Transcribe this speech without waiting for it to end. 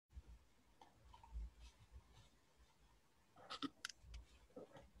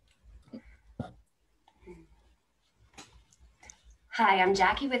Hi, I'm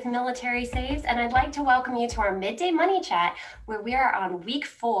Jackie with Military Saves, and I'd like to welcome you to our Midday Money Chat, where we are on week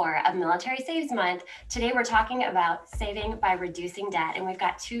 4 of Military Saves Month. Today, we're talking about saving by reducing debt, and we've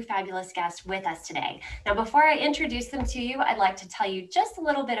got two fabulous guests with us today. Now, before I introduce them to you, I'd like to tell you just a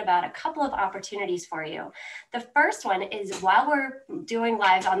little bit about a couple of opportunities for you. The first one is while we're doing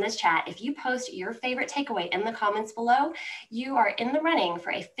live on this chat, if you post your favorite takeaway in the comments below, you are in the running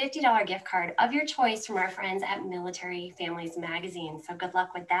for a $50 gift card of your choice from our friends at Military Families Magazine. So good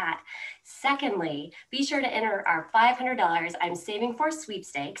luck with that. Secondly, be sure to enter our $500 I'm Saving For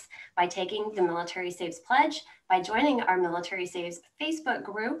sweepstakes by taking the Military Saves Pledge, by joining our Military Saves Facebook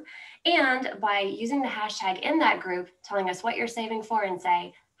group, and by using the hashtag in that group, telling us what you're saving for and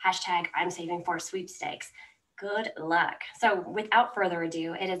say, hashtag I'm Saving For sweepstakes. Good luck. So without further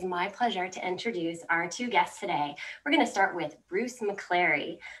ado, it is my pleasure to introduce our two guests today. We're going to start with Bruce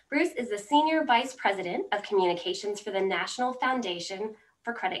McClary. Bruce is the Senior Vice President of Communications for the National Foundation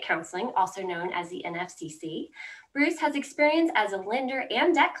for Credit Counseling, also known as the NFCC. Bruce has experience as a lender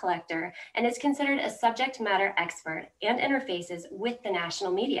and debt collector and is considered a subject matter expert and interfaces with the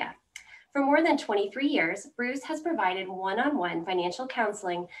national media. For more than 23 years, Bruce has provided one-on-one financial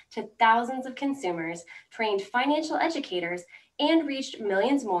counseling to thousands of consumers, trained financial educators, and reached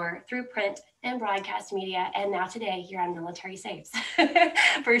millions more through print and broadcast media. And now today, you're on Military Saves.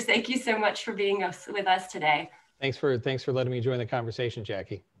 Bruce, thank you so much for being with us today. Thanks for letting me join the conversation,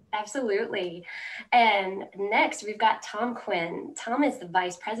 Jackie. Absolutely. And next, we've got Tom Quinn. Tom is the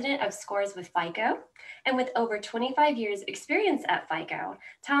Vice President of Scores with FICO. And with over 25 years experience at FICO,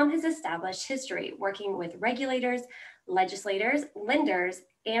 Tom has established history working with regulators, legislators, lenders,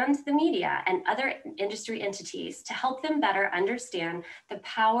 and the media and other industry entities to help them better understand the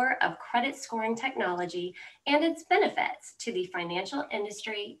power of credit scoring technology and its benefits to the financial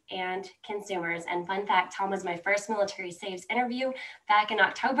industry and consumers. And fun fact, Tom was my first Military Saves interview back in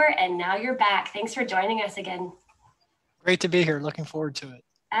October, and now you're back. Thanks for joining us again. Great to be here. Looking forward to it.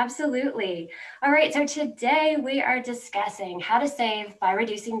 Absolutely. All right, so today we are discussing how to save by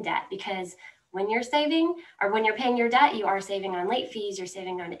reducing debt, because when you're saving or when you're paying your debt, you are saving on late fees, you're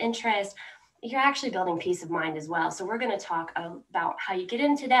saving on interest, you're actually building peace of mind as well. So we're going to talk about how you get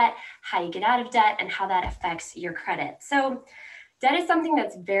into debt, how you get out of debt, and how that affects your credit. So debt is something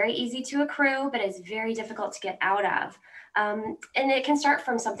that's very easy to accrue, but is very difficult to get out of. And it can start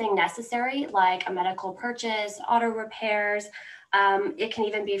from something necessary like a medical purchase, auto repairs. It can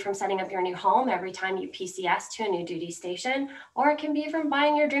even be from setting up your new home every time you PCS to a new duty station, or it can be from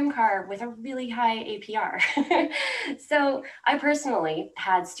buying your dream car with a really high APR. So I personally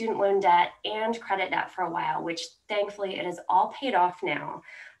had student loan debt and credit debt for a while, which thankfully it is all paid off now.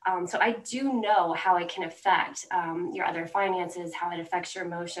 So I do know how it can affect your other finances, how it affects your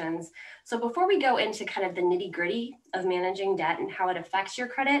emotions. So before we go into kind of the nitty-gritty of managing debt and how it affects your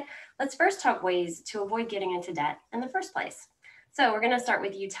credit, let's first talk ways to avoid getting into debt in the first place. So we're going to start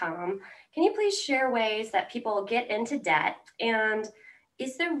with you, Tom. Can you please share ways that people get into debt, and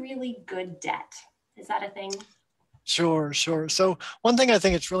is there really good debt? Is that a thing? Sure. So one thing I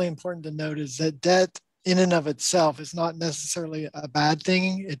think it's really important to note is that debt in and of itself is not necessarily a bad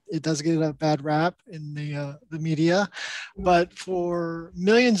thing. It does get a bad rap in the media, but for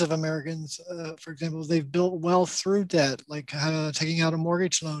millions of Americans, for example, they've built wealth through debt, like taking out a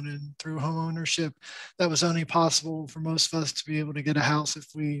mortgage loan and through home ownership. That was only possible for most of us to be able to get a house if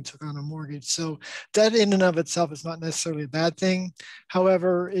we took on a mortgage. So debt in and of itself is not necessarily a bad thing.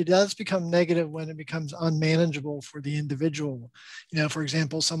 However, it does become negative when it becomes unmanageable for the individual. For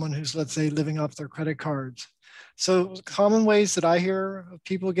example, someone who's, let's say, living off their credit card. So common ways that I hear of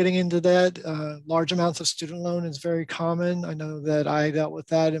people getting into debt, large amounts of student loan is very common. I know that I dealt with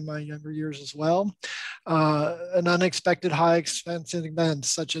that in my younger years as well. An unexpected high expense event,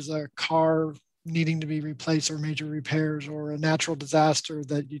 such as a car needing to be replaced or major repairs, or a natural disaster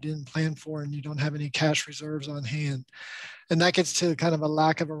that you didn't plan for and you don't have any cash reserves on hand. And that gets to kind of a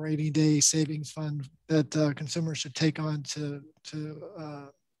lack of a rainy day savings fund that consumers should take on to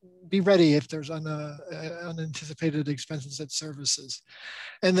be ready if there's unanticipated expenses at services.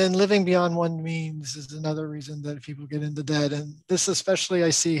 And then living beyond one means is another reason that people get into debt. And this especially I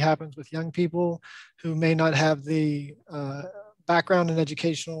see happens with young people who may not have the background and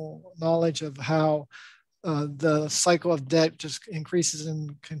educational knowledge of how the cycle of debt just increases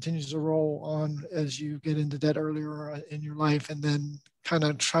and continues to roll on as you get into debt earlier in your life. And then kind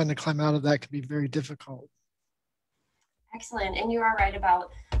of trying to climb out of that can be very difficult. Excellent. And you are right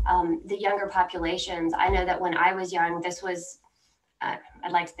about the younger populations. I know that when I was young, this was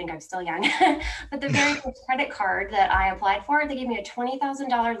I'd like to think I'm still young, but the very first credit card that I applied for, they gave me a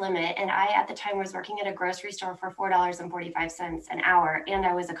 $20,000 limit. And I, at the time, was working at a grocery store for $4.45 an hour. And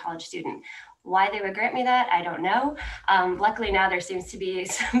I was a college student. Why they would grant me that, I don't know. Luckily now there seems to be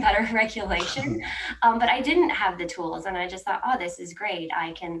some better regulation, but I didn't have the tools, and I just thought, oh, this is great.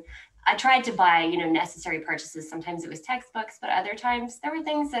 I tried to buy, necessary purchases. Sometimes it was textbooks, but other times there were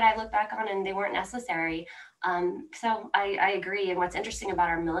things that I look back on and they weren't necessary. So I agree. And what's interesting about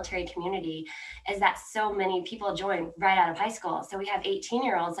our military community is that so many people join right out of high school. So we have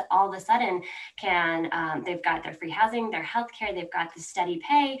 18-year-olds that all of a sudden they've got their free housing, their healthcare, they've got the steady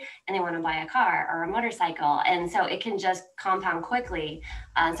pay, and they want to buy a car or a motorcycle. And so it can just compound quickly.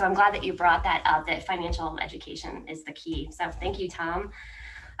 So I'm glad that you brought that up, that financial education is the key. So thank you, Tom.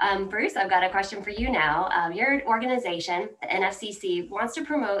 Bruce, I've got a question for you now. Your organization, the NFCC, wants to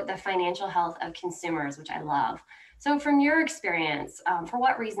promote the financial health of consumers, which I love. So from your experience, for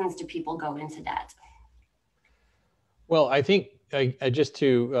what reasons do people go into debt? Well, I think just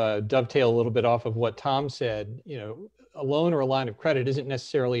to dovetail a little bit off of what Tom said, a loan or a line of credit isn't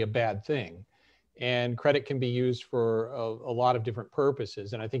necessarily a bad thing. And credit can be used for a lot of different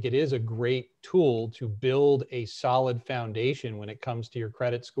purposes. And I think it is a great tool to build a solid foundation when it comes to your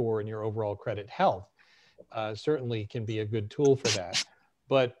credit score and your overall credit health. Certainly can be a good tool for that.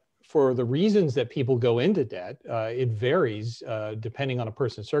 But for the reasons that people go into debt, it varies depending on a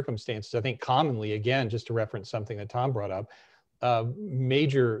person's circumstances. I think commonly, again, just to reference something that Tom brought up,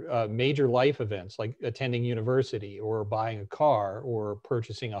 major life events like attending university or buying a car or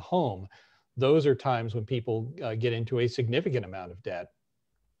purchasing a home. Those are times when people get into a significant amount of debt,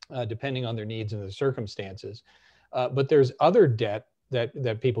 depending on their needs and their circumstances. But there's other debt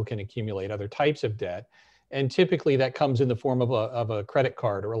that people can accumulate, other types of debt. And typically that comes in the form of a credit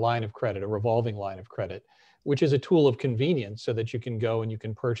card or a line of credit, a revolving line of credit, which is a tool of convenience so that you can go and you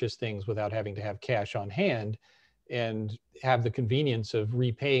can purchase things without having to have cash on hand and have the convenience of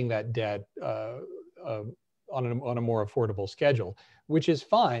repaying that debt on a more affordable schedule, which is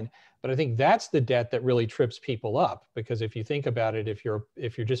fine. But I think that's the debt that really trips people up, because if you think about it, if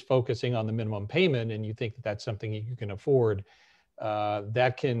you're just focusing on the minimum payment and you think that that's something you can afford,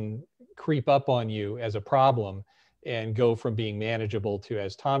 that can creep up on you as a problem and go from being manageable to,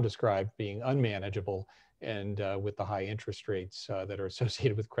 as Tom described, being unmanageable. And with the high interest rates that are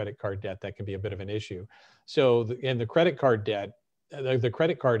associated with credit card debt, that can be a bit of an issue. So the credit card debt, the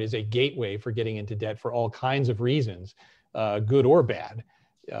credit card is a gateway for getting into debt for all kinds of reasons, good or bad.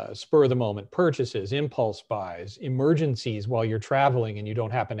 Spur of the moment purchases, impulse buys, emergencies while you're traveling and you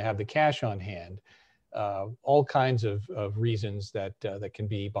don't happen to have the cash on hand, all kinds of reasons that can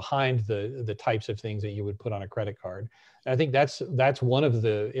be behind the types of things that you would put on a credit card. And I think that's one of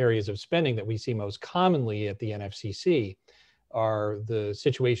the areas of spending that we see most commonly at the NFCC are the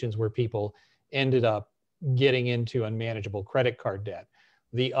situations where people ended up getting into unmanageable credit card debt.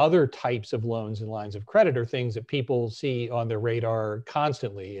 The other types of loans and lines of credit are things that people see on their radar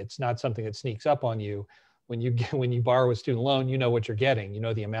constantly. It's not something that sneaks up on you. When you borrow a student loan, you know what you're getting. You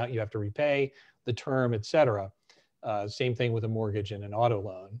know the amount you have to repay, the term, et cetera. Same thing with a mortgage and an auto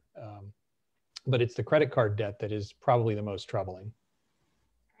loan. But it's the credit card debt that is probably the most troubling.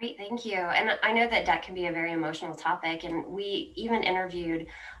 Great, thank you. And I know that debt can be a very emotional topic. And we even interviewed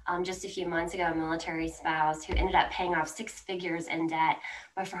just a few months ago a military spouse who ended up paying off 6 figures in debt.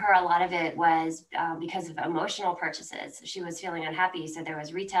 But for her, a lot of it was because of emotional purchases. She was feeling unhappy. So there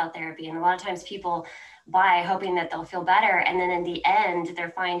was retail therapy. And a lot of times people buy hoping that they'll feel better. And then in the end,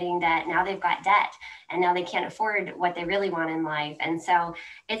 they're finding that now they've got debt and now they can't afford what they really want in life. And so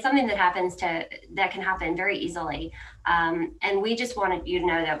it's something that can happen very easily. And we just wanted you to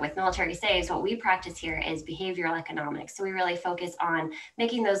know that with Military Saves, what we practice here is behavioral economics. So we really focus on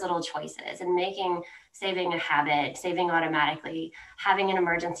making those little choices and making saving a habit, saving automatically, having an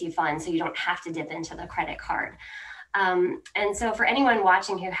emergency fund so you don't have to dip into the credit card. And so for anyone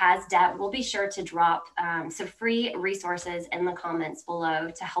watching who has debt, we'll be sure to drop some free resources in the comments below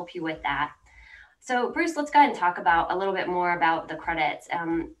to help you with that. So Bruce, let's go ahead and talk about a little bit more about the credits.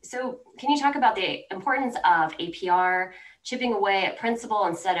 So can you talk about the importance of APR, chipping away at principal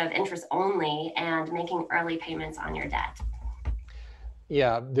instead of interest only, and making early payments on your debt?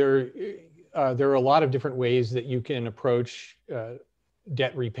 Yeah, there are a lot of different ways that you can approach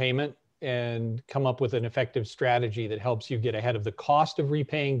debt repayment and come up with an effective strategy that helps you get ahead of the cost of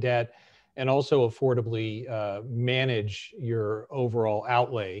repaying debt and also affordably manage your overall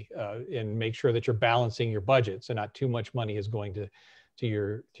outlay and make sure that you're balancing your budget so not too much money is going to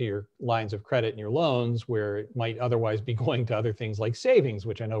your lines of credit and your loans where it might otherwise be going to other things like savings,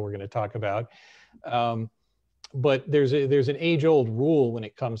 which I know we're going to talk about. But there's an age-old rule when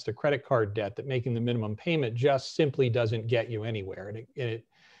it comes to credit card debt that making the minimum payment just simply doesn't get you anywhere, and it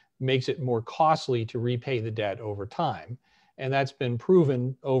makes it more costly to repay the debt over time. And that's been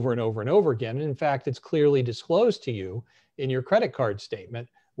proven over and over and over again. And in fact, it's clearly disclosed to you in your credit card statement.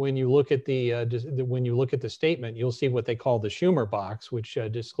 When you look at the statement, you'll see what they call the Schumer box, which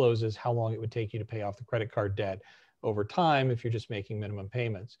discloses how long it would take you to pay off the credit card debt over time if you're just making minimum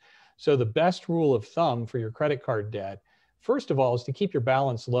payments. So the best rule of thumb for your credit card debt, first of all, is to keep your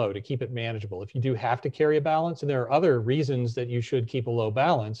balance low, to keep it manageable. If you do have to carry a balance, and there are other reasons that you should keep a low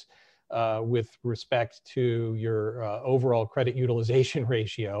balance with respect to your overall credit utilization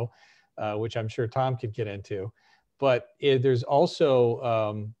ratio, which I'm sure Tom could get into. But there's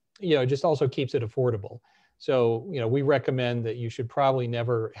also, it just also keeps it affordable. So, we recommend that you should probably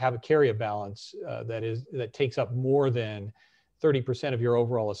never carry a balance that takes up more than 30% of your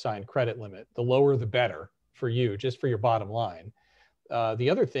overall assigned credit limit. The lower, the better for you, just for your bottom line. The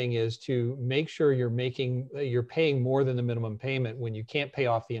other thing is to make sure you're paying more than the minimum payment when you can't pay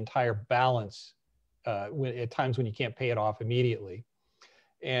off the entire balance, at times when you can't pay it off immediately.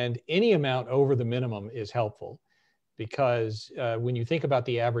 And any amount over the minimum is helpful, because when you think about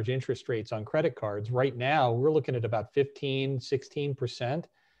the average interest rates on credit cards, right now we're looking at about 15, 16%.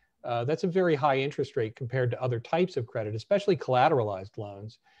 That's a very high interest rate compared to other types of credit, especially collateralized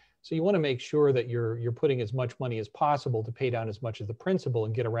loans. So you want to make sure that you're putting as much money as possible to pay down as much of the principal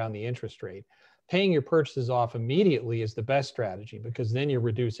and get around the interest rate. Paying your purchases off immediately is the best strategy, because then you're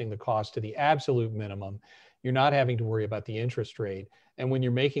reducing the cost to the absolute minimum. You're not having to worry about the interest rate. And when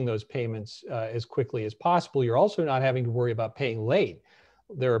you're making those payments as quickly as possible, you're also not having to worry about paying late.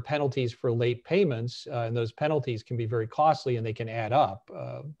 There are penalties for late payments, and those penalties can be very costly, and they can add up.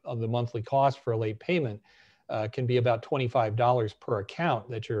 The monthly cost for a late payment can be about $25 per account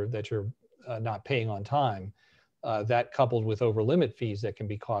that you're not paying on time. That coupled with over limit fees that can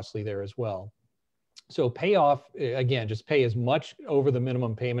be costly there as well. So pay off, again, just pay as much over the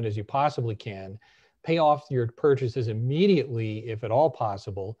minimum payment as you possibly can. Pay off your purchases immediately, if at all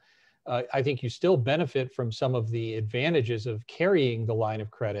possible. I think you still benefit from some of the advantages of carrying the line of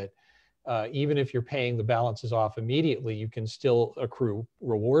credit. Even if you're paying the balances off immediately, you can still accrue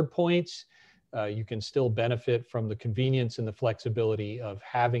reward points. You can still benefit from the convenience and the flexibility of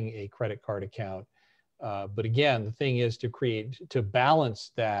having a credit card account. But again, the thing is to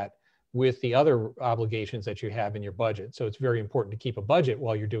balance that with the other obligations that you have in your budget. So it's very important to keep a budget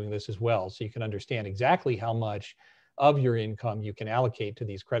while you're doing this as well, so you can understand exactly how much of your income you can allocate to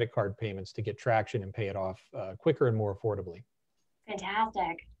these credit card payments to get traction and pay it off quicker and more affordably.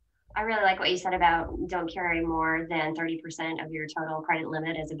 Fantastic. I really like what you said about don't carry more than 30% of your total credit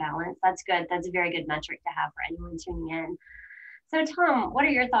limit as a balance. That's good. That's a very good metric to have for anyone tuning in. So Tom, what are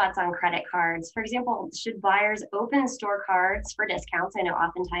your thoughts on credit cards? For example, should buyers open store cards for discounts? I know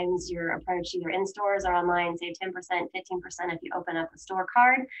oftentimes you're approached either in stores or online, save 10%, 15% if you open up a store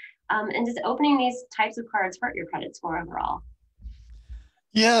card. And does opening these types of cards hurt your credit score overall?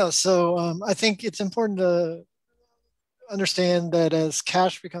 Yeah, so I think it's important to understand that as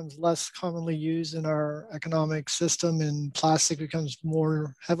cash becomes less commonly used in our economic system and plastic becomes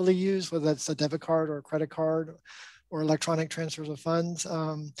more heavily used, whether that's a debit card or a credit card or electronic transfers of funds,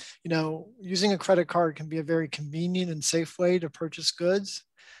 using a credit card can be a very convenient and safe way to purchase goods.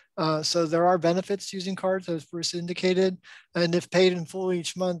 So there are benefits to using cards, as Bruce indicated, and if paid in full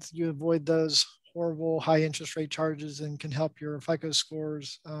each month, you avoid those horrible high interest rate charges and can help your FICO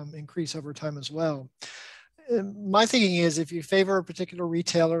scores increase over time as well. My thinking is if you favor a particular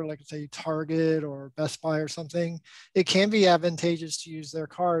retailer, like say Target or Best Buy or something, it can be advantageous to use their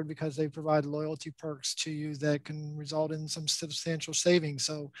card because they provide loyalty perks to you that can result in some substantial savings.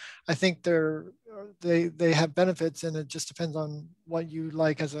 So I think they have benefits, and it just depends on what you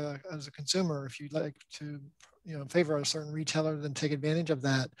like as a consumer. If you like to favor a certain retailer, then take advantage of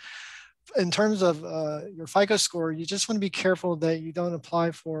that. In terms of your FICO score, you just want to be careful that you don't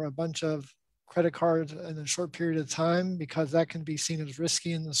apply for a bunch of credit cards in a short period of time, because that can be seen as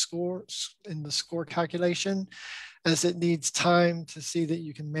risky in the score calculation, as it needs time to see that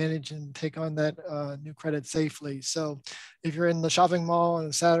you can manage and take on that new credit safely. So if you're in the shopping mall on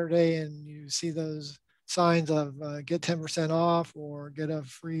a Saturday and you see those signs of get 10% off or get a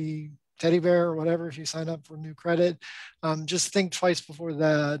free teddy bear or whatever if you sign up for new credit, just think twice before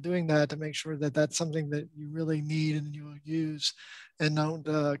doing that to make sure that that's something that you really need and you will use, and don't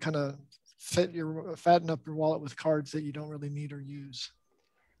kind of fatten up your wallet with cards that you don't really need or use.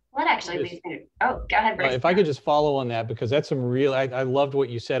 Well, that actually leads me to, go ahead, Bruce. If I could just follow on that, because that's some real, I loved what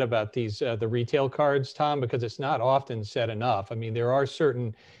you said about these, the retail cards, Tom, because it's not often said enough. I mean, there are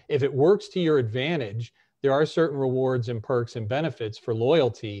certain, if it works to your advantage, there are certain rewards and perks and benefits for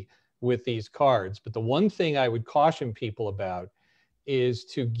loyalty with these cards. But the one thing I would caution people about is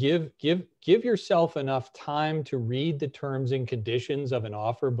to give yourself enough time to read the terms and conditions of an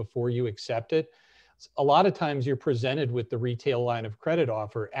offer before you accept it. A lot of times you're presented with the retail line of credit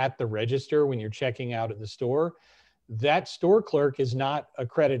offer at the register when you're checking out at the store. That store clerk is not a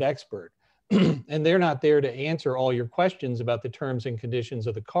credit expert and they're not there to answer all your questions about the terms and conditions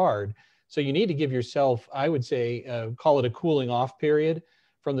of the card. So you need to give yourself, I would say, call it a cooling off period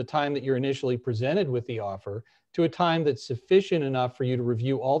from the time that you're initially presented with the offer to a time that's sufficient enough for you to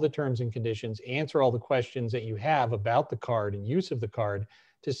review all the terms and conditions, answer all the questions that you have about the card and use of the card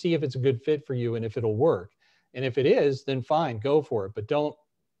to see if it's a good fit for you and if it'll work. And if it is, then fine, go for it. But don't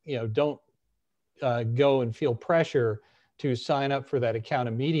go and feel pressure to sign up for that account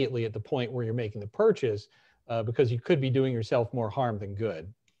immediately at the point where you're making the purchase, because you could be doing yourself more harm than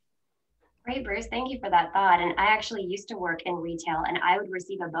good. Great, Bruce. Thank you for that thought. And I actually used to work in retail, and I would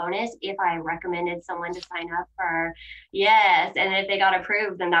receive a bonus if I recommended someone to sign up for, yes, and if they got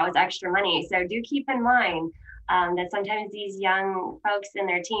approved, then that was extra money. So do keep in mind that sometimes these young folks in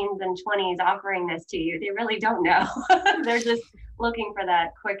their teens and 20s offering this to you, they really don't know. They're just looking for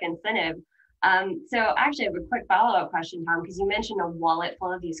that quick incentive. So actually, I have a quick follow-up question, Tom, because you mentioned a wallet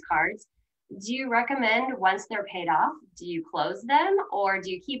full of these cards. Do you recommend once they're paid off, do you close them or do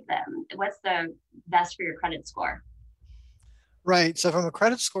you keep them? What's the best for your credit score? Right. So from a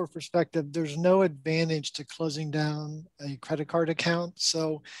credit score perspective, there's no advantage to closing down a credit card account.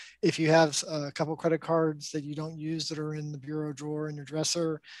 So if you have a couple credit cards that you don't use that are in the bureau drawer in your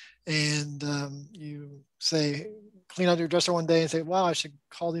dresser, and you say, clean out your dresser one day and say, wow, I should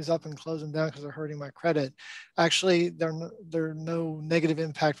call these up and close them down because they're hurting my credit. Actually, there are no negative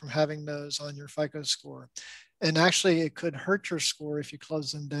impact from having those on your FICO score. And actually, it could hurt your score if you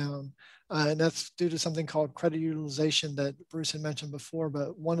close them down. And that's due to something called credit utilization that Bruce had mentioned before.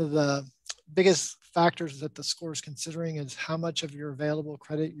 But one of the biggest factors that the score is considering is how much of your available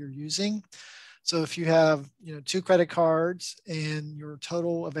credit you're using. So if you have, 2 credit cards and your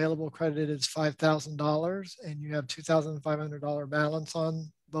total available credit is $5,000 and you have $2,500 balance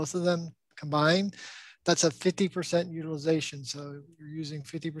on both of them combined, that's a 50% utilization. So you're using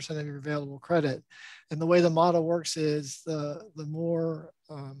 50% of your available credit. And the way the model works is the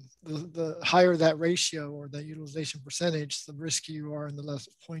higher that ratio or that utilization percentage, the riskier you are and the less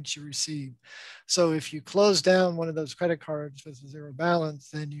points you receive. So if you close down one of those credit cards with a zero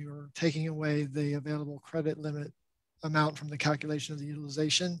balance, then you're taking away the available credit limit amount from the calculation of the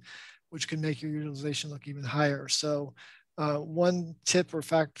utilization, which can make your utilization look even higher. So one tip or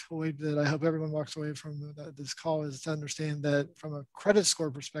factoid that I hope everyone walks away from this call is to understand that from a credit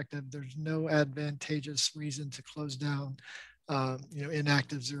score perspective, there's no advantageous reason to close down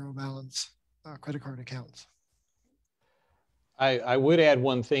inactive zero balance credit card accounts. I would add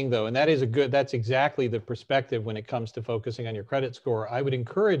one thing though, and that's exactly the perspective when it comes to focusing on your credit score. I would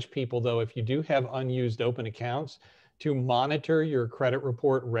encourage people though, if you do have unused open accounts, to monitor your credit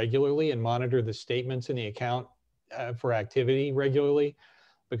report regularly and monitor the statements in the account for activity regularly,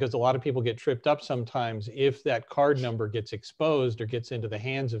 because a lot of people get tripped up sometimes if that card number gets exposed or gets into the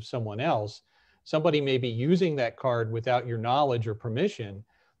hands of someone else. Somebody may be using that card without your knowledge or permission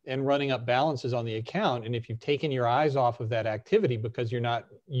and running up balances on the account. And if you've taken your eyes off of that activity because you're not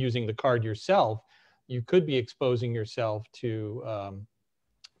using the card yourself, you could be exposing yourself to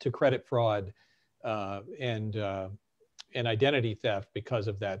credit fraud and identity theft because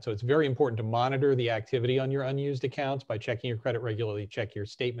of that. So it's very important to monitor the activity on your unused accounts by checking your credit regularly, check your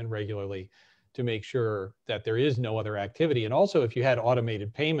statement regularly to make sure that there is no other activity. And also if you had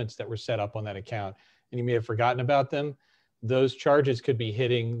automated payments that were set up on that account and you may have forgotten about them, those charges could be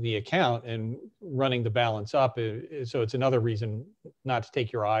hitting the account and running the balance up. So it's another reason not to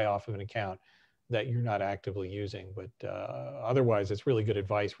take your eye off of an account that you're not actively using. But otherwise, it's really good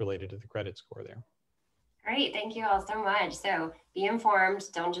advice related to the credit score there. Great, thank you all so much. So be informed,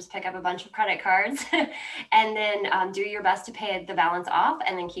 don't just pick up a bunch of credit cards and then do your best to pay the balance off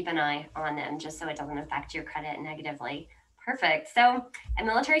and then keep an eye on them just so it doesn't affect your credit negatively. Perfect. So at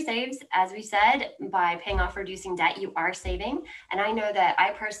Military Saves, as we said, by paying off reducing debt, you are saving. And I know that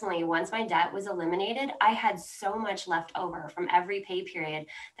I personally, once my debt was eliminated, I had so much left over from every pay period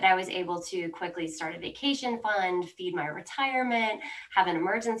that I was able to quickly start a vacation fund, feed my retirement, have an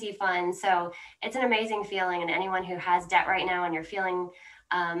emergency fund. So it's an amazing feeling. And anyone who has debt right now and you're feeling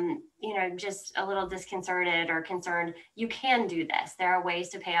just a little disconcerted or concerned, you can do this. There are ways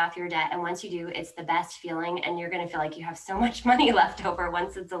to pay off your debt. And once you do, it's the best feeling. And you're going to feel like you have so much money left over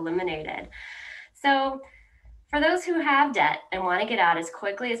once it's eliminated. So For those who have debt and want to get out as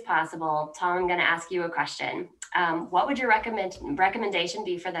quickly as possible, Tom, I'm going to ask you a question. What would your recommendation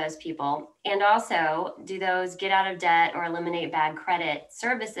be for those people? And also, do those get out of debt or eliminate bad credit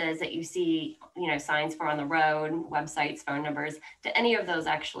services that you see, signs for on the road, websites, phone numbers, do any of those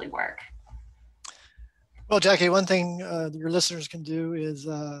actually work? Well, Jackie, one thing your listeners can do is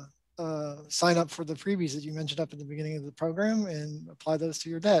sign up for the freebies that you mentioned up at the beginning of the program and apply those to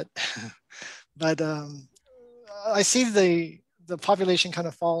your debt. But I see the population kind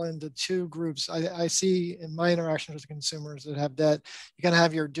of fall into two groups. I see in my interactions with consumers that have debt, you kind of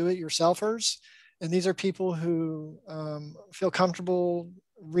have your do-it-yourselfers, and these are people who feel comfortable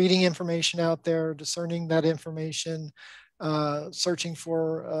reading information out there, discerning that information, searching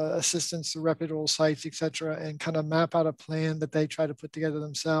for assistance through reputable sites, et cetera, and kind of map out a plan that they try to put together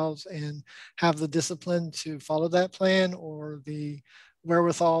themselves and have the discipline to follow that plan, or the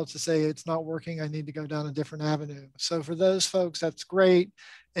wherewithal to say it's not working, I need to go down a different avenue. So for those folks, that's great.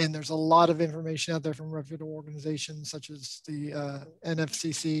 And there's a lot of information out there from reputable organizations such as the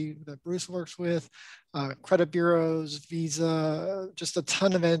NFCC that Bruce works with, credit bureaus, Visa, just a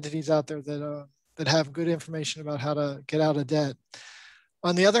ton of entities out there that have good information about how to get out of debt.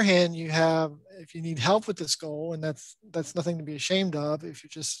 On the other hand, you have, if you need help with this goal, and that's nothing to be ashamed of, if you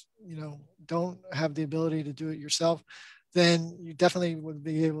just don't have the ability to do it yourself, then you definitely would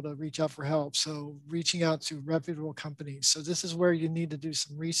be able to reach out for help. So reaching out to reputable companies. So this is where you need to do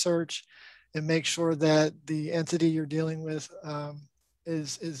some research and make sure that the entity you're dealing with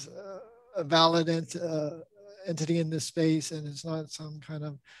is a valid entity in this space, and it's not some kind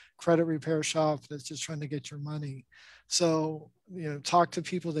of credit repair shop that's just trying to get your money. So, talk to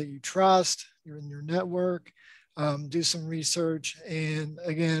people that you trust, you're in your network, do some research. And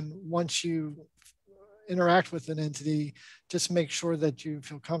again, once you interact with an entity, just make sure that you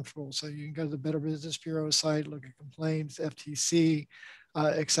feel comfortable. So you can go to the Better Business Bureau site, look at complaints, FTC,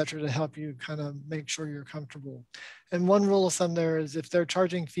 et cetera, to help you kind of make sure you're comfortable. And one rule of thumb there is if they're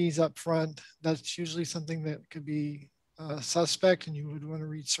charging fees up front, that's usually something that could be suspect, and you would want to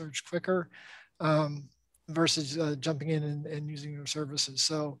research quicker versus jumping in and using their services.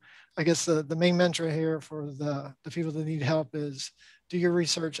 So I guess the main mantra here for the people that need help is do your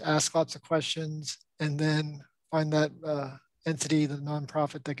research, ask lots of questions, and then find that entity, the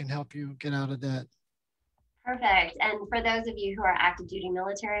nonprofit that can help you get out of debt. Perfect. And for those of you who are active duty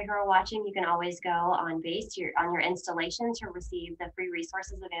military who are watching, you can always go on base on your installation to receive the free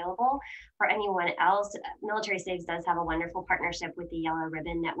resources available. For anyone else, Military Saves does have a wonderful partnership with the Yellow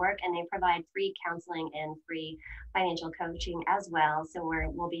Ribbon Network, and they provide free counseling and free financial coaching as well. So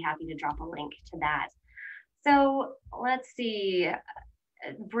we'll be happy to drop a link to that. So let's see.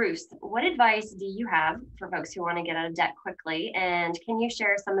 Bruce, what advice do you have for folks who want to get out of debt quickly? And can you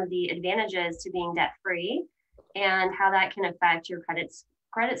share some of the advantages to being debt-free and how that can affect your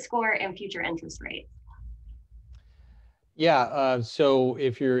credit score and future interest rates? Yeah, so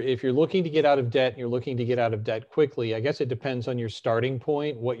if you're looking to get out of debt and you're looking to get out of debt quickly, I guess it depends on your starting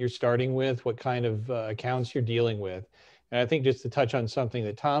point, what you're starting with, what kind of accounts you're dealing with. And I think just to touch on something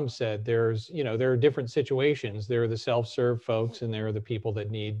that Tom said, there are different situations. There are the self-serve folks, and there are the people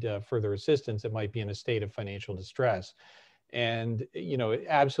that need further assistance that might be in a state of financial distress. And,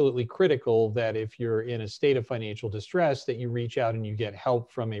 absolutely critical that if you're in a state of financial distress, that you reach out and you get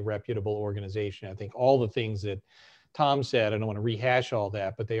help from a reputable organization. I think all the things that Tom said, I don't want to rehash all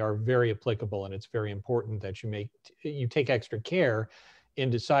that, but they are very applicable, and it's very important that you take extra care in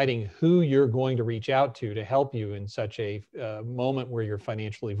deciding who you're going to reach out to help you in such a moment where you're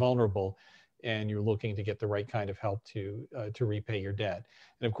financially vulnerable and you're looking to get the right kind of help to repay your debt.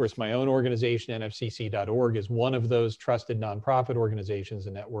 And of course, my own organization, NFCC.org, is one of those trusted nonprofit organizations,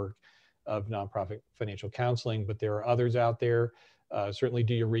 a network of nonprofit financial counseling, but there are others out there. Certainly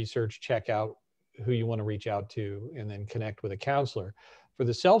do your research, check out who you want to reach out to, and then connect with a counselor. For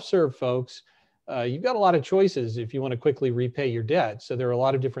the self-serve folks, you've got a lot of choices if you want to quickly repay your debt. So there are a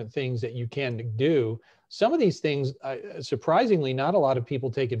lot of different things that you can do. Some of these things, surprisingly, not a lot of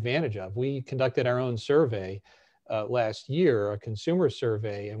people take advantage of. We conducted our own survey last year, a consumer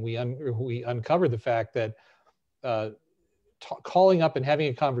survey, and we uncovered the fact that calling up and having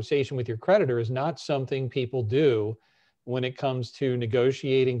a conversation with your creditor is not something people do when it comes to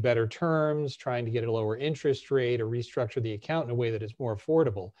negotiating better terms, trying to get a lower interest rate, or restructure the account in a way that is more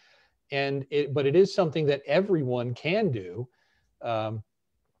affordable. But it is something that everyone can do,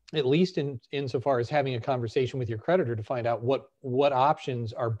 at least insofar as having a conversation with your creditor to find out what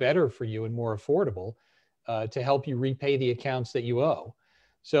options are better for you and more affordable to help you repay the accounts that you owe.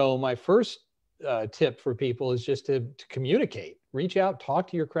 So my first tip for people is just to communicate, reach out, talk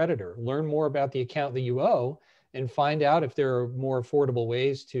to your creditor, learn more about the account that you owe, and find out if there are more affordable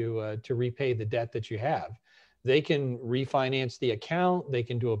ways to repay the debt that you have. They can refinance the account. They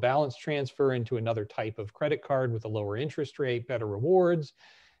can do a balance transfer into another type of credit card with a lower interest rate, better rewards.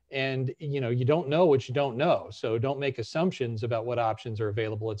 And you don't know what you don't know. So don't make assumptions about what options are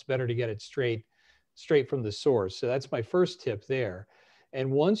available. It's better to get it straight from the source. So that's my first tip there. And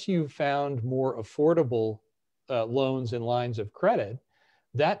once you've found more affordable loans and lines of credit,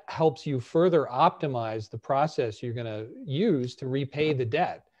 that helps you further optimize the process you're going to use to repay the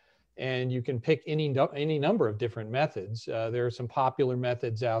debt. And you can pick any number of different methods. There are some popular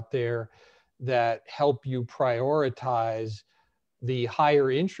methods out there that help you prioritize the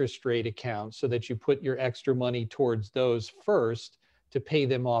higher interest rate accounts so that you put your extra money towards those first to pay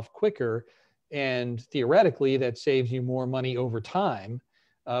them off quicker. And theoretically, that saves you more money over time.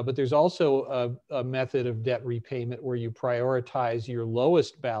 But there's also a method of debt repayment where you prioritize your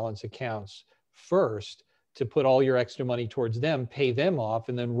lowest balance accounts first to put all your extra money towards them, pay them off,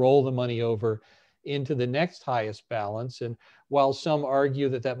 and then roll the money over into the next highest balance. And while some argue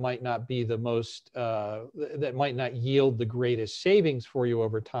that that might not be the most, that might not yield the greatest savings for you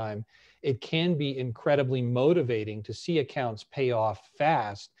over time, it can be incredibly motivating to see accounts pay off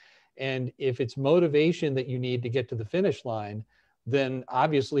fast. And if it's motivation that you need to get to the finish line, then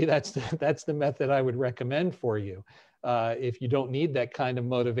obviously that's the method I would recommend for you. If you don't need that kind of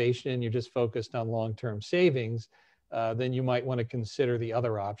motivation and you're just focused on long-term savings, then you might want to consider the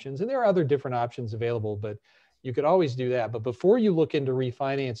other options. And there are other different options available, but you could always do that. But before you look into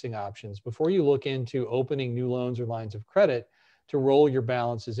refinancing options, before you look into opening new loans or lines of credit to roll your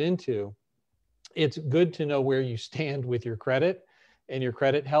balances into, it's good to know where you stand with your credit and your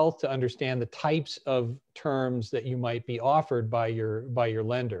credit health to understand the types of terms that you might be offered by your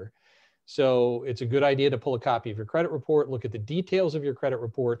lender. So it's a good idea to pull a copy of your credit report, look at the details of your credit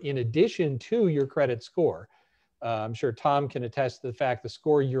report in addition to your credit score. I'm sure Tom can attest to the fact the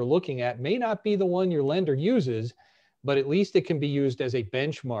score you're looking at may not be the one your lender uses, but at least it can be used as a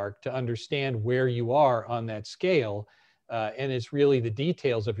benchmark to understand where you are on that scale. And it's really the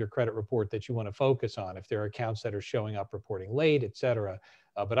details of your credit report that you want to focus on, if there are accounts that are showing up reporting late, et cetera.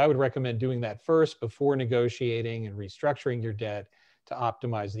 But I would recommend doing that first before negotiating and restructuring your debt to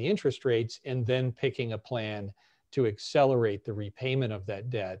optimize the interest rates, and then picking a plan to accelerate the repayment of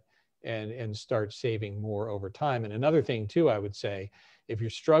that debt and start saving more over time. And another thing too, I would say, if you're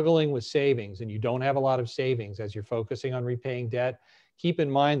struggling with savings and you don't have a lot of savings as you're focusing on repaying debt, keep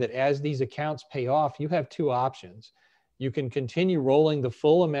in mind that as these accounts pay off, you have two options. You can continue rolling the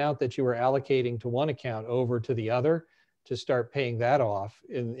full amount that you were allocating to one account over to the other to start paying that off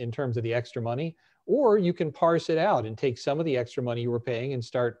in terms of the extra money, or you can parse it out and take some of the extra money you were paying and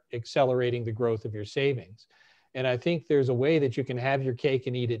start accelerating the growth of your savings. And I think there's a way that you can have your cake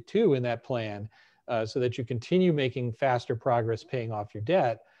and eat it too in that plan, so that you continue making faster progress paying off your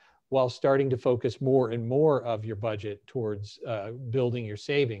debt while starting to focus more and more of your budget towards building your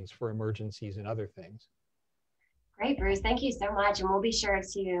savings for emergencies and other things. Great, Bruce. Thank you so much. And we'll be sure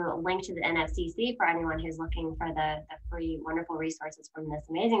to link to the NFCC for anyone who's looking for the free, wonderful resources from this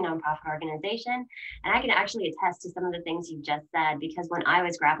amazing nonprofit organization. And I can actually attest to some of the things you just said, because when I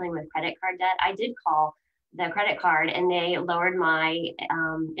was grappling with credit card debt, I did call the credit card and they lowered my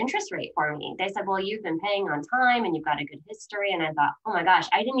interest rate for me. They said, well, you've been paying on time and you've got a good history. And I thought, oh my gosh,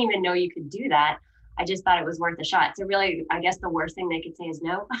 I didn't even know you could do that. I just thought it was worth a shot. So really, I guess the worst thing they could say is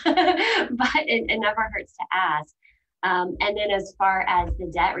no, but it never hurts to ask. And then as far as the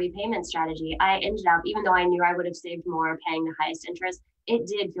debt repayment strategy, I ended up, even though I knew I would have saved more paying the highest interest, it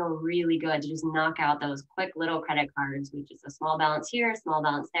did feel really good to just knock out those quick little credit cards with just a small balance here, small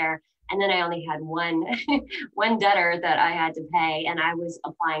balance there. And then I only had one debtor that I had to pay, and I was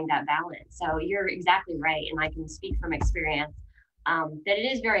applying that balance. So you're exactly right. And I can speak from experience that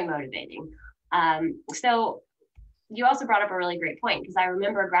it is very motivating. So you also brought up a really great point, because I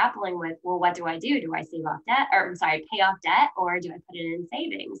remember grappling with, well, what do I do? Do I save off debt, or I'm sorry, pay off debt, or do I put it in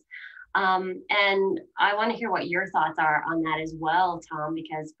savings? And I want to hear what your thoughts are on that as well, Tom,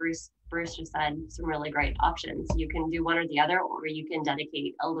 because Bruce just said some really great options. You can do one or the other, or you can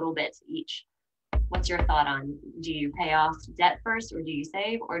dedicate a little bit to each. What's your thought on, do you pay off debt first, or do you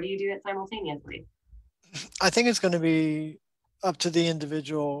save, or do you do it simultaneously? I think it's going to be up to the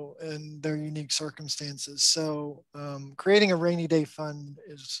individual and their unique circumstances. So creating a rainy day fund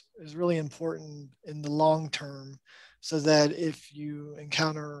is really important in the long term, so that if you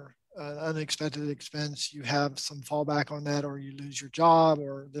encounter an unexpected expense, you have some fallback on that, or you lose your job,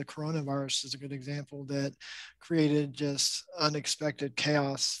 or the coronavirus is a good example that created just unexpected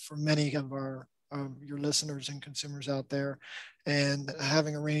chaos for many of our your listeners and consumers out there. And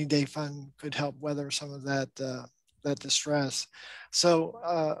having a rainy day fund could help weather some of that distress. So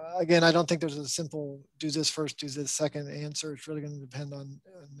again, I don't think there's a simple do this first, do this second answer. It's really going to depend on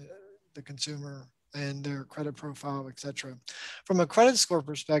the consumer and their credit profile, et cetera. From a credit score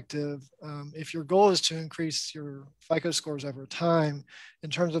perspective, if your goal is to increase your FICO scores over time, in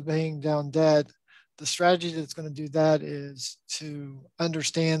terms of paying down debt, the strategy that's going to do that is to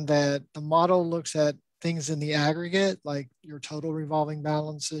understand that the model looks at things in the aggregate, like your total revolving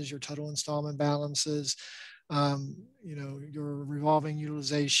balances, your total installment balances, your revolving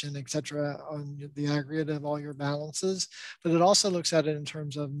utilization, et cetera, on the aggregate of all your balances. But it also looks at it in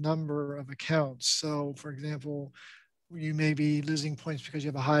terms of number of accounts. So for example, you may be losing points because you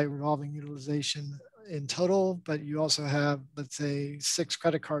have a high revolving utilization in total, but you also have, let's say, 6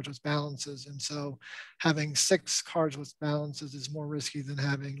 credit cards with balances. And so having 6 cards with balances is more risky than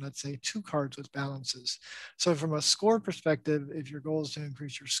having, let's say, 2 cards with balances. So from a score perspective, if your goal is to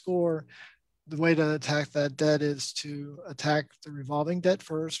increase your score, the way to attack that debt is to attack the revolving debt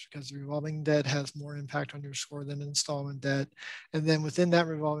first, because the revolving debt has more impact on your score than installment debt. And then within that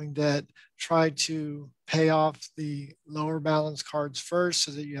revolving debt, try to pay off the lower balance cards first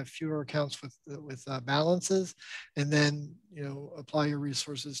so that you have fewer accounts with balances. And then, apply your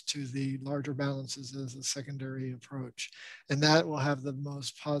resources to the larger balances as a secondary approach. And that will have the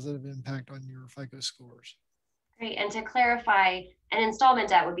most positive impact on your FICO scores. Great. And to clarify, an installment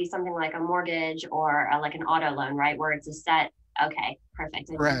debt would be something like a mortgage or like an auto loan, right? Where it's a set. Okay, perfect.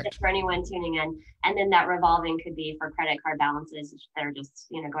 And Correct. just for anyone tuning in. And then that revolving could be for credit card balances that are just,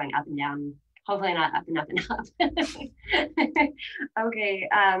 going up and down, hopefully not up and up and up. Okay.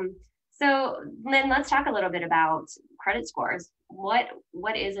 So then let's talk a little bit about credit scores. What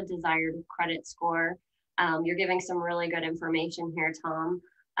is a desired credit score? You're giving some really good information here, Tom.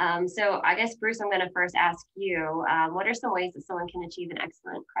 So I guess, Bruce, I'm going to first ask you, what are some ways that someone can achieve an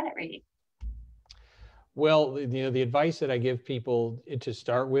excellent credit rating? Well, the advice that I give people to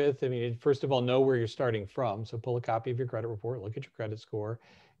start with, first of all, know where you're starting from. So pull a copy of your credit report, look at your credit score.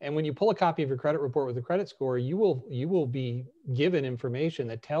 And when you pull a copy of your credit report with a credit score, you will be given information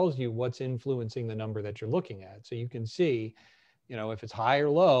that tells you what's influencing the number that you're looking at. So you can see, if it's high or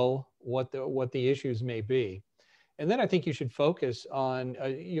low, what the issues may be. And then I think you should focus on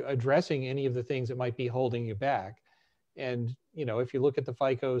addressing any of the things that might be holding you back. And, if you look at the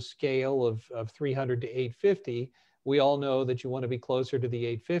FICO scale of 300 to 850, we all know that you want to be closer to the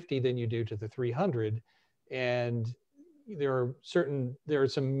 850 than you do to the 300. And there are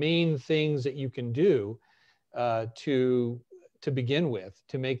some main things that you can do to begin with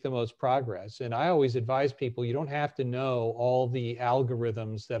to make the most progress. And I always advise people, you don't have to know all the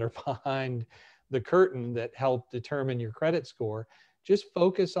algorithms that are behind the curtain that help determine your credit score. Just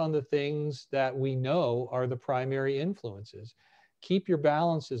focus on the things that we know are the primary influences. Keep your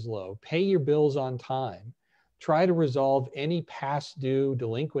balances low, pay your bills on time, try to resolve any past due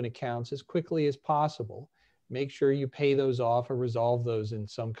delinquent accounts as quickly as possible. Make sure you pay those off or resolve those in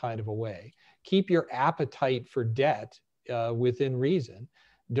some kind of a way. Keep your appetite for debt within reason.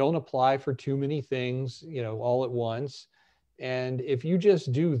 Don't apply for too many things, all at once. And if you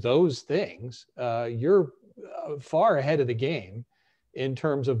just do those things, you're far ahead of the game in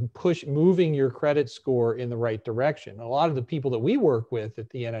terms of moving your credit score in the right direction. A lot of the people that we work with at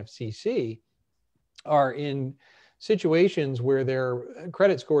the NFCC are in situations where their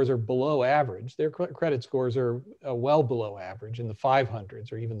credit scores are below average. Their credit scores are well below average in the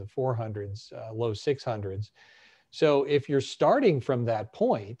 500s or even the 400s, low 600s. So if you're starting from that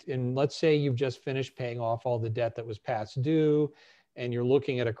point, and let's say you've just finished paying off all the debt that was past due, and you're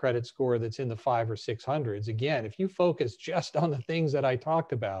looking at a credit score that's in the 500s or 600s, again, if you focus just on the things that I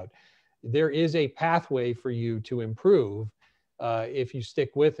talked about, there is a pathway for you to improve if you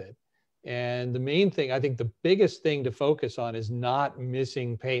stick with it. And the main thing, I think the biggest thing to focus on is not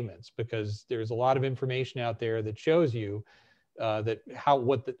missing payments, because there's a lot of information out there that shows you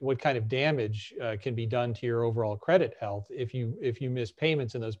what kind of damage can be done to your overall credit health if you miss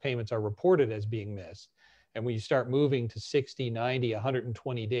payments and those payments are reported as being missed. And when you start moving to 60, 90,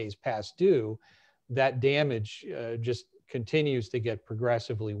 120 days past due, that damage just continues to get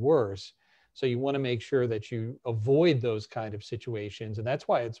progressively worse. So you want to make sure that you avoid those kind of situations. And that's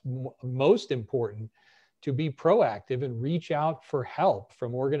why it's most important to be proactive and reach out for help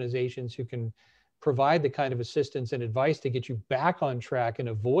from organizations who can provide the kind of assistance and advice to get you back on track and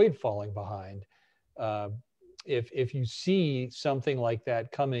avoid falling behind. If you see something like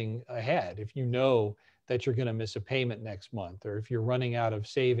that coming ahead, if you know that you're going to miss a payment next month, or if you're running out of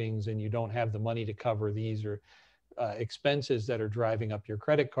savings and you don't have the money to cover these or expenses that are driving up your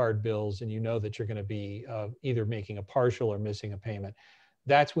credit card bills, and you know that you're going to be either making a partial or missing a payment,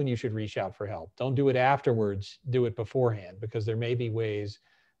 that's when you should reach out for help. Don't do it afterwards, do it beforehand, because there may be ways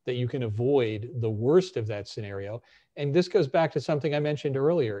that you can avoid the worst of that scenario. And this goes back to something I mentioned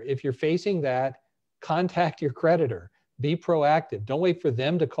earlier. If you're facing that, contact your creditor, be proactive. Don't wait for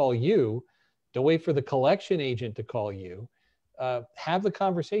them to call you. Don't wait for the collection agent to call you. Have the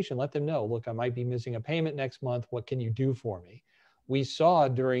conversation, let them know, look, I might be missing a payment next month. What can you do for me? We saw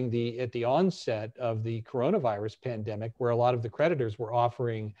at the onset of the coronavirus pandemic, where a lot of the creditors were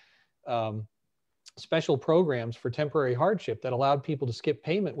offering special programs for temporary hardship that allowed people to skip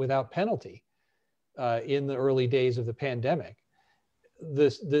payment without penalty in the early days of the pandemic.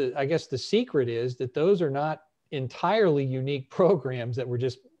 I guess the secret is that those are not entirely unique programs that were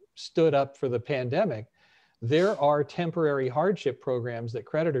just stood up for the pandemic. There are temporary hardship programs that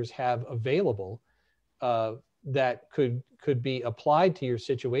creditors have available that could be applied to your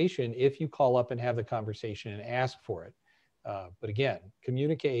situation if you call up and have the conversation and ask for it. But again,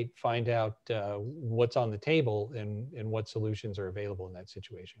 communicate, find out what's on the table and what solutions are available in that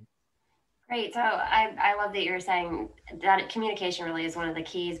situation. Great. So I love that you're saying that communication really is one of the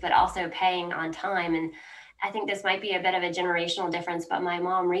keys, but also paying on time. And I think this might be a bit of a generational difference, but my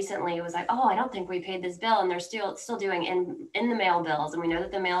mom recently was like, oh, I don't think we paid this bill. And they're still doing in the mail bills. And we know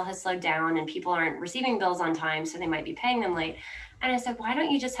that the mail has slowed down and people aren't receiving bills on time, so they might be paying them late. And I said, why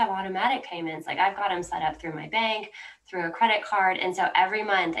don't you just have automatic payments? Like, I've got them set up through my bank, through a credit card. And so every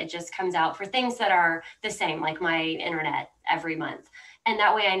month it just comes out for things that are the same, like my internet every month. And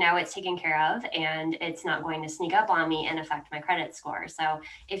that way I know it's taken care of and it's not going to sneak up on me and affect my credit score. So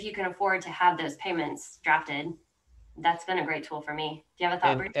if you can afford to have those payments drafted, that's been a great tool for me. Do you have a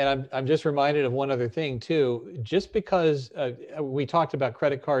thought, Bruce? And I'm just reminded of one other thing too. Just because we talked about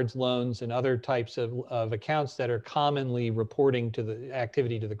credit cards, loans, and other types of accounts that are commonly reporting to the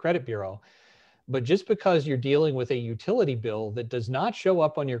activity to the credit bureau, but just because you're dealing with a utility bill that does not show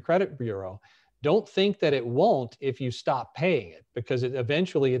up on your credit bureau, don't think that it won't if you stop paying it, because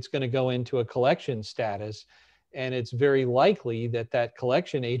eventually it's going to go into a collection status. And it's very likely that that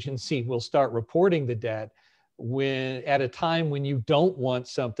collection agency will start reporting the debt at a time when you don't want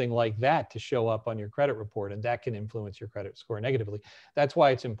something like that to show up on your credit report, and that can influence your credit score negatively. That's why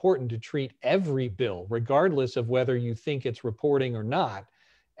it's important to treat every bill, regardless of whether you think it's reporting or not,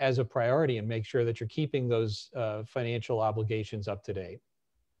 as a priority, and make sure that you're keeping those financial obligations up to date.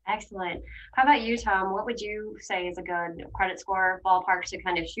 Excellent. How about you, Tom? What would you say is a good credit score ballpark to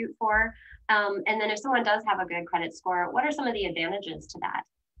kind of shoot for? And then if someone does have a good credit score, what are some of the advantages to that?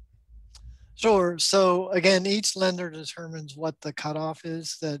 Sure. So again, each lender determines what the cutoff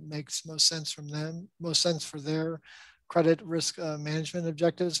is that makes most sense from them, most sense for their credit risk management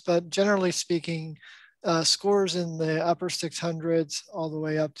objectives. But generally speaking, scores in the upper 600s all the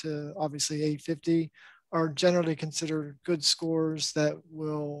way up to obviously 850 are generally considered good scores that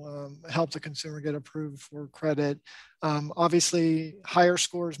will help the consumer get approved for credit. Obviously, higher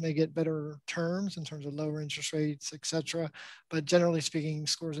scores may get better terms in terms of lower interest rates, et cetera. But generally speaking,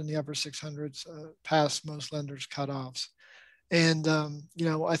 scores in the upper 600s pass most lenders' cutoffs. And,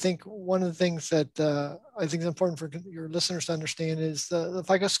 I think one of the things that I think is important for your listeners to understand is the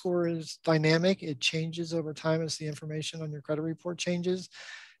FICO score is dynamic. It changes over time as the information on your credit report changes.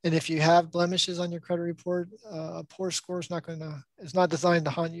 And if you have blemishes on your credit report, a poor score is not designed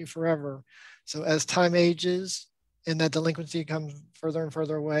to haunt you forever. So as time ages and that delinquency comes further and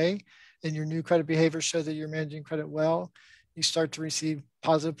further away, and your new credit behaviors show that you're managing credit well, you start to receive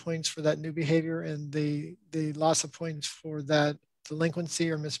positive points for that new behavior, and the loss of points for that delinquency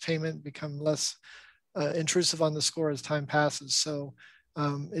or mispayment become less intrusive on the score as time passes. So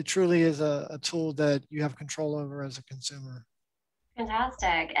it truly is a tool that you have control over as a consumer.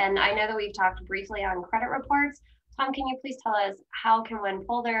 Fantastic. And I know that we've talked briefly on credit reports. Tom, can you please tell us how can one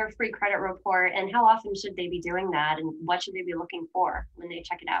pull their free credit report, and how often should they be doing that, and what should they be looking for when they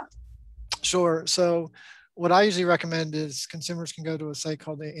check it out? Sure. So what I usually recommend is consumers can go to a site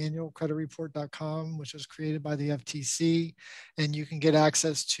called the annualcreditreport.com, which was created by the FTC, and you can get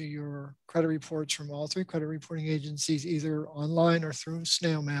access to your credit reports from all three credit reporting agencies, either online or through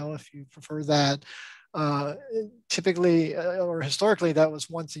snail mail, if you prefer that. Typically or historically, that was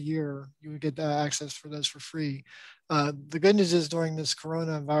once a year. You would get access for those for free. The good news is during this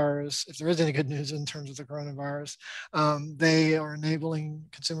coronavirus, if there is any good news in terms of the coronavirus, they are enabling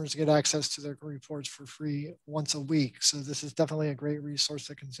consumers to get access to their reports for free once a week. So this is definitely a great resource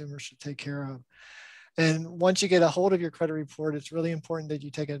that consumers should take care of. And once you get a hold of your credit report, it's really important that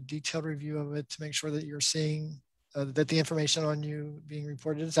you take a detailed review of it to make sure that you're seeing that the information on you being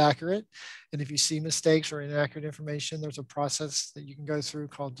reported is accurate. And if you see mistakes or inaccurate information, there's a process that you can go through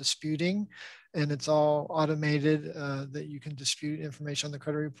called disputing. And it's all automated that you can dispute information on the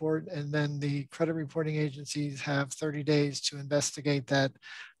credit report. And then the credit reporting agencies have 30 days to investigate that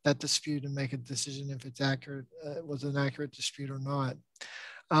dispute and make a decision if it's accurate, was an accurate dispute or not.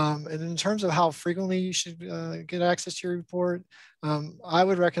 And in terms of how frequently you should get access to your report, I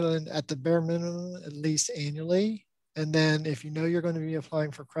would recommend at the bare minimum, at least annually. And then if you know you're going to be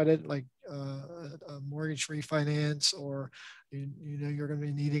applying for credit, like a mortgage refinance, or you know you're going to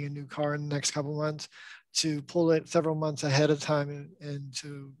be needing a new car in the next couple of months, to pull it several months ahead of time and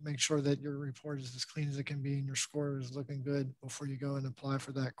to make sure that your report is as clean as it can be and your score is looking good before you go and apply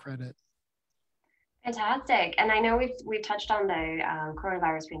for that credit. Fantastic. And I know we've touched on the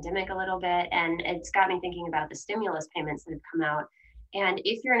coronavirus pandemic a little bit, and it's got me thinking about the stimulus payments that have come out. And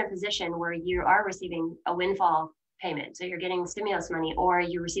if you're in a position where you are receiving a windfall payment, so you're getting stimulus money, or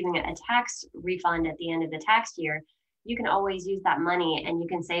you're receiving a tax refund at the end of the tax year, you can always use that money and you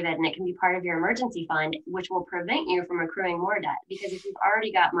can save it, and it can be part of your emergency fund, which will prevent you from accruing more debt. Because if you've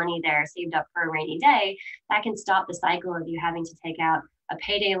already got money there saved up for a rainy day, that can stop the cycle of you having to take out a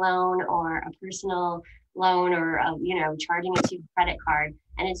payday loan or a personal loan, or charging it to your credit card.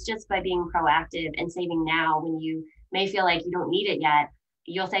 And it's just by being proactive and saving now, when you may feel like you don't need it yet,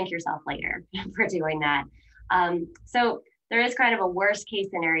 you'll thank yourself later for doing that. So there is kind of a worst case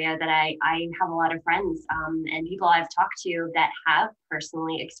scenario that I have a lot of friends and people I've talked to that have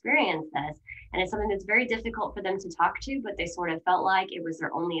personally experienced this. And it's something that's very difficult for them to talk to, but they sort of felt like it was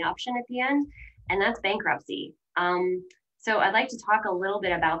their only option at the end, and that's bankruptcy. So I'd like to talk a little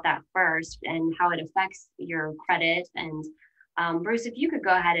bit about that first and how it affects your credit. And Bruce, if you could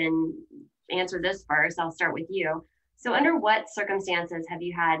go ahead and answer this first, I'll start with you. So under what circumstances have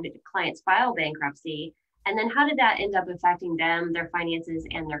you had clients file bankruptcy? And then how did that end up affecting them, their finances,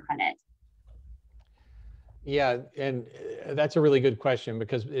 and their credit? Yeah, and that's a really good question,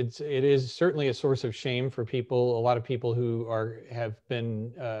 because it is certainly a source of shame for people. A lot of people who have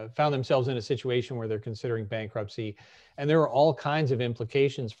been found themselves in a situation where they're considering bankruptcy, and there are all kinds of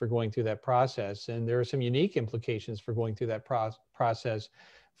implications for going through that process. And there are some unique implications for going through that process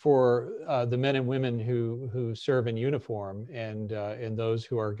for the men and women who serve in uniform, and those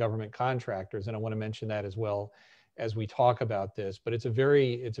who are government contractors. And I want to mention that as well as we talk about this, but it's a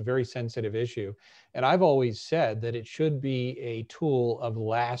very sensitive issue. And I've always said that it should be a tool of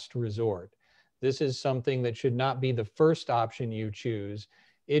last resort. This is something that should not be the first option you choose.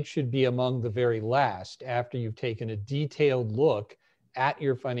 It should be among the very last, after you've taken a detailed look at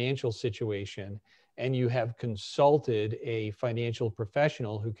your financial situation and you have consulted a financial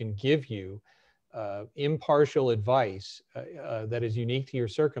professional who can give you impartial advice that is unique to your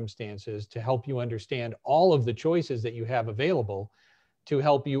circumstances, to help you understand all of the choices that you have available to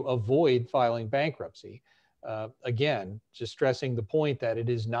help you avoid filing bankruptcy. Again, just stressing the point that it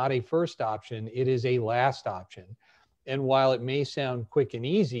is not a first option, it is a last option. And while it may sound quick and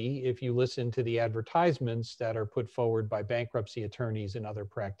easy, if you listen to the advertisements that are put forward by bankruptcy attorneys and other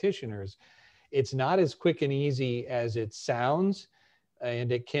practitioners, it's not as quick and easy as it sounds.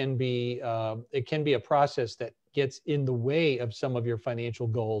 And it can be a process that gets in the way of some of your financial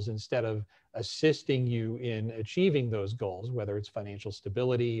goals instead of assisting you in achieving those goals, whether it's financial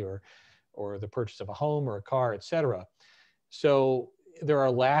stability or the purchase of a home or a car, et cetera. So there are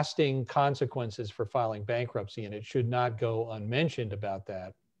lasting consequences for filing bankruptcy, and it should not go unmentioned about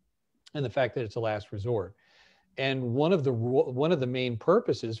that, and the fact that it's a last resort. And one of the main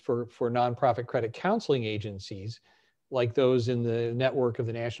purposes for nonprofit credit counseling agencies, like those in the network of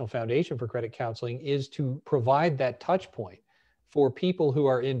the National Foundation for Credit Counseling, is to provide that touch point for people who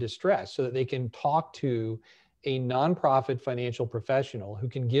are in distress, so that they can talk to a nonprofit financial professional who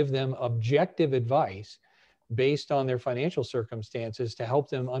can give them objective advice based on their financial circumstances, to help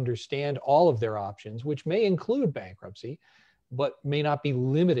them understand all of their options, which may include bankruptcy, but may not be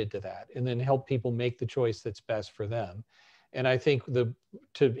limited to that, and then help people make the choice that's best for them. And I think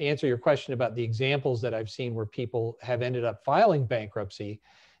to answer your question about the examples that I've seen where people have ended up filing bankruptcy,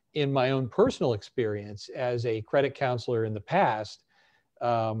 in my own personal experience as a credit counselor in the past,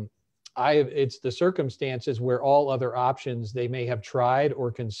 it's the circumstances where all other options they may have tried or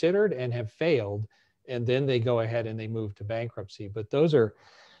considered and have failed, and then they go ahead and they move to bankruptcy. But those are,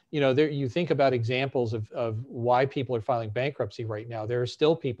 you think about examples of why people are filing bankruptcy right now. There are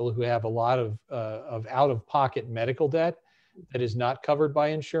still people who have a lot of out-of-pocket medical debt that is not covered by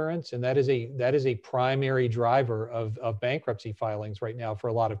insurance, and that is a primary driver of bankruptcy filings right now for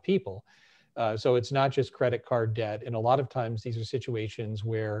a lot of people, So it's not just credit card debt. And a lot of times these are situations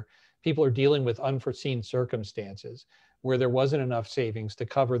where people are dealing with unforeseen circumstances where there wasn't enough savings to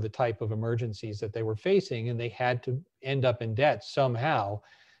cover the type of emergencies that they were facing, and they had to end up in debt somehow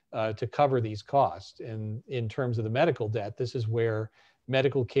to cover these costs. And in terms of the medical debt, this is where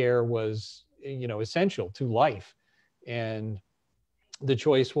medical care was, essential to life. And the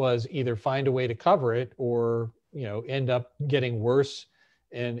choice was either find a way to cover it or, end up getting worse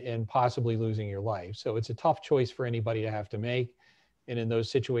and possibly losing your life. So it's a tough choice for anybody to have to make. And in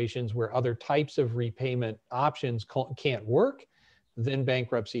those situations where other types of repayment options can't work, then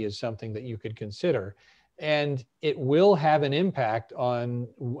bankruptcy is something that you could consider. And it will have an impact on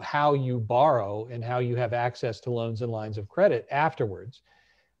how you borrow and how you have access to loans and lines of credit afterwards.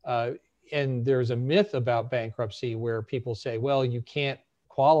 And there's a myth about bankruptcy where people say, well, you can't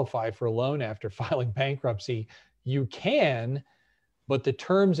qualify for a loan after filing bankruptcy. You can, but the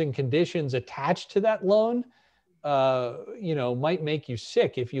terms and conditions attached to that loan might make you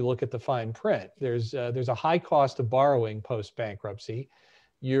sick if you look at the fine print. There's a high cost of borrowing post bankruptcy.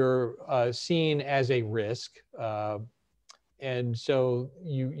 You're seen as a risk, and so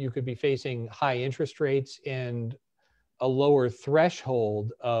you could be facing high interest rates and a lower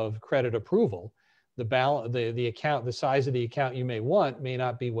threshold of credit approval. The account, the size of the account you may want may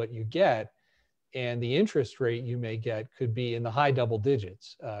not be what you get, and the interest rate you may get could be in the high double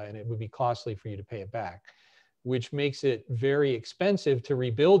digits, and it would be costly for you to pay it back, which makes it very expensive to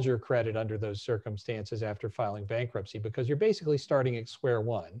rebuild your credit under those circumstances after filing bankruptcy, because you're basically starting at square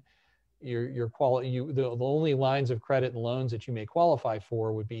one. The only lines of credit and loans that you may qualify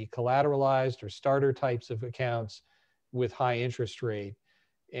for would be collateralized or starter types of accounts with high interest rate.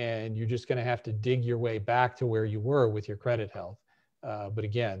 And you're just going to have to dig your way back to where you were with your credit health. But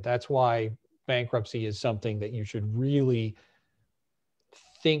again, that's why bankruptcy is something that you should really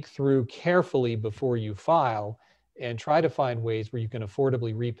think through carefully before you file, and try to find ways where you can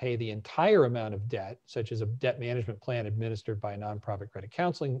affordably repay the entire amount of debt, such as a debt management plan administered by a nonprofit credit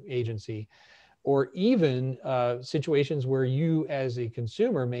counseling agency, or even situations where you as a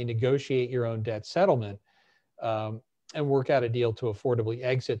consumer may negotiate your own debt settlement and work out a deal to affordably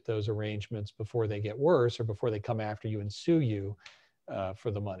exit those arrangements before they get worse or before they come after you and sue you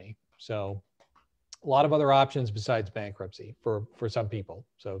for the money. So a lot of other options besides bankruptcy for some people.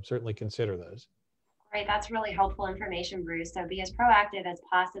 So certainly consider those. Right, that's really helpful information, Bruce. So be as proactive as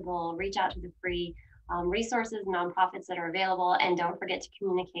possible, reach out to the free resources, nonprofits that are available, and don't forget to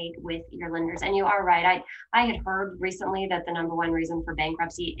communicate with your lenders. And you are right. I had heard recently that the number one reason for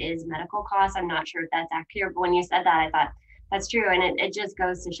bankruptcy is medical costs. I'm not sure if that's accurate, but when you said that, I thought that's true. And it just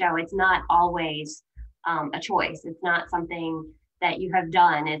goes to show it's not always a choice. It's not something that you have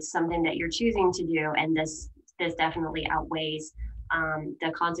done. It's something that you're choosing to do. And this definitely outweighs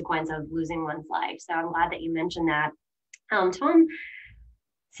the consequence of losing one's life. So I'm glad that you mentioned that. Tom,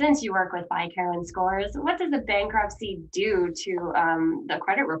 since you work with FICO and scores, what does a bankruptcy do to the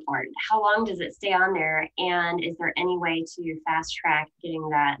credit report? How long does it stay on there? And is there any way to fast track getting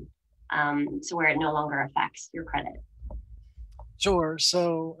that to where it no longer affects your credit? Sure.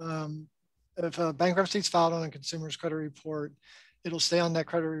 So if a bankruptcy is filed on a consumer's credit report, it'll stay on that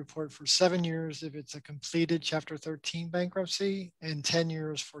credit report for 7 years if it's a completed Chapter 13 bankruptcy, and 10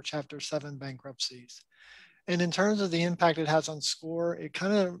 years for Chapter 7 bankruptcies. And in terms of the impact it has on score,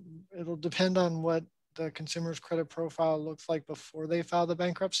 it'll depend on what the consumer's credit profile looks like before they file the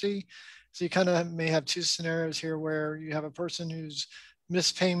bankruptcy. So you kind of may have two scenarios here where you have a person who's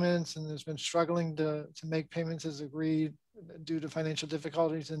missed payments and has been struggling to make payments as agreed due to financial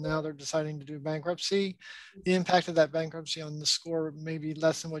difficulties, and now they're deciding to do bankruptcy. The impact of that bankruptcy on the score may be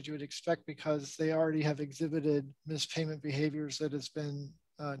less than what you would expect because they already have exhibited missed payment behaviors that has been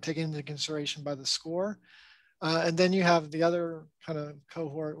taken into consideration by the score. And then you have the other kind of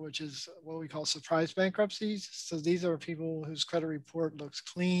cohort, which is what we call surprise bankruptcies. So these are people whose credit report looks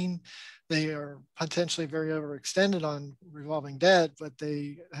clean. They are potentially very overextended on revolving debt, but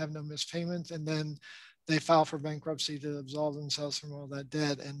they have no missed payments. And then they file for bankruptcy to absolve themselves from all that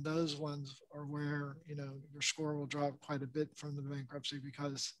debt. And those ones are where, your score will drop quite a bit from the bankruptcy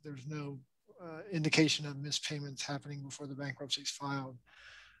because there's no indication of missed payments happening before the bankruptcy is filed.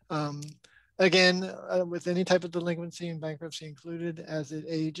 Again, with any type of delinquency and bankruptcy included, as it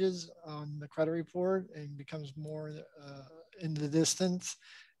ages on the credit report and becomes more in the distance,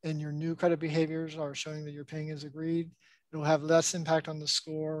 and your new credit behaviors are showing that you're paying as agreed, it'll have less impact on the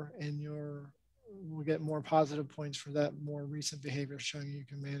score, and we'll get more positive points for that more recent behavior showing you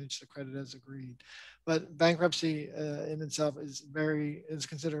can manage the credit as agreed. But bankruptcy in itself is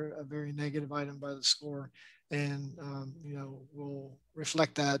considered a very negative item by the score. and will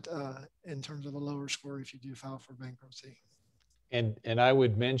reflect that in terms of a lower score if you do file for bankruptcy. And I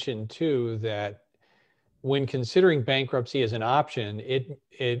would mention too that when considering bankruptcy as an option,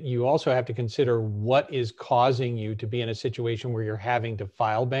 you also have to consider what is causing you to be in a situation where you're having to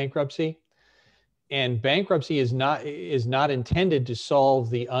file bankruptcy. And bankruptcy is not intended to solve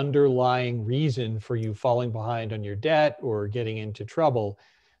the underlying reason for you falling behind on your debt or getting into trouble.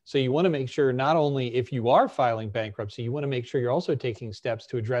 So you want to make sure, not only if you are filing bankruptcy, you want to make sure you're also taking steps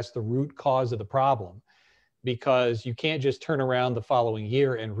to address the root cause of the problem, because you can't just turn around the following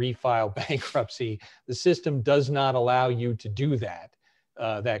year and refile bankruptcy. The system does not allow you to do that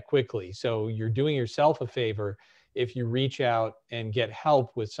that quickly. So you're doing yourself a favor if you reach out and get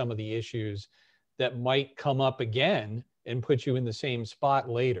help with some of the issues that might come up again and put you in the same spot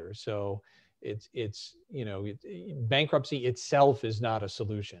later. So bankruptcy itself is not a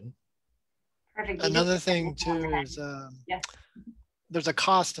solution. Perfect. Another thing too is yes. There's a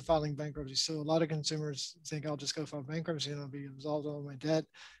cost to filing bankruptcy. So a lot of consumers think I'll just go file bankruptcy and I'll be absolved of all my debt.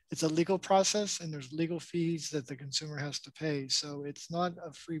 It's a legal process and there's legal fees that the consumer has to pay. So it's not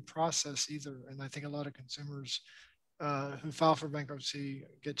a free process either. And I think a lot of consumers who file for bankruptcy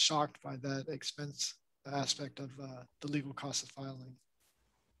get shocked by that expense aspect of the legal cost of filing.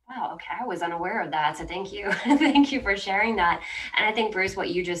 Wow, okay, I was unaware of that. So thank you. Thank you for sharing that. And I think, Bruce, what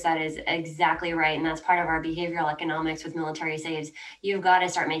you just said is exactly right. And that's part of our behavioral economics with Military Saves. You've got to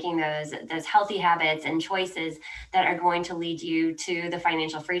start making those healthy habits and choices that are going to lead you to the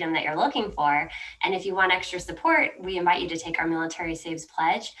financial freedom that you're looking for. And if you want extra support, we invite you to take our Military Saves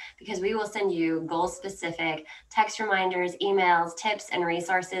Pledge, because we will send you goal-specific text reminders, emails, tips, and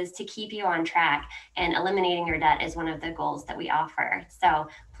resources to keep you on track. And eliminating your debt is one of the goals that we offer. So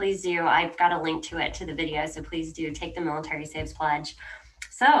please do. I've got a link to it to the video, so please do take the Military Saves Pledge.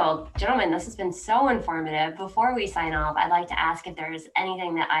 So, gentlemen, this has been so informative. Before we sign off, I'd like to ask if there's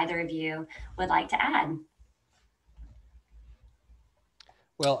anything that either of you would like to add.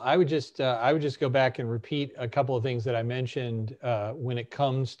 Well, I would just go back and repeat a couple of things that I mentioned when it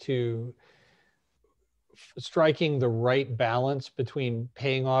comes to striking the right balance between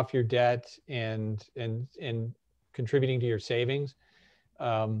paying off your debt and contributing to your savings.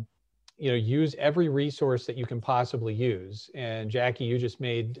 Use every resource that you can possibly use. And Jackie, you just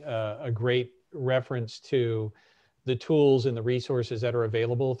made a great reference to the tools and the resources that are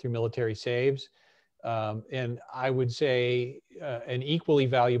available through Military Saves. And I would say an equally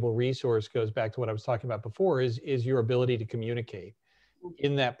valuable resource goes back to what I was talking about before, is your ability to communicate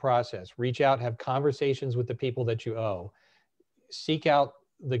in that process. Reach out, have conversations with the people that you owe. Seek out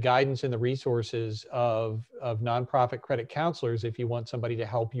the guidance and the resources of nonprofit credit counselors if you want somebody to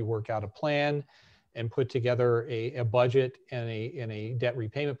help you work out a plan and put together a budget and a debt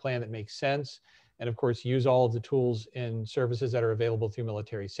repayment plan that makes sense. And of course, use all of the tools and services that are available through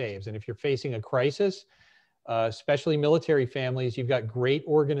Military Saves. And if you're facing a crisis, especially military families, you've got great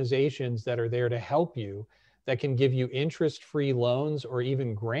organizations that are there to help you, that can give you interest-free loans or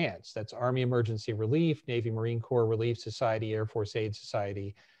even grants. That's Army Emergency Relief, Navy Marine Corps Relief Society, Air Force Aid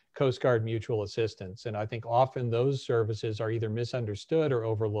Society, Coast Guard Mutual Assistance. And I think often those services are either misunderstood or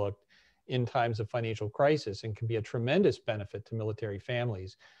overlooked in times of financial crisis, and can be a tremendous benefit to military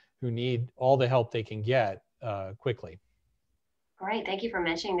families who need all the help they can get quickly. Great. Thank you for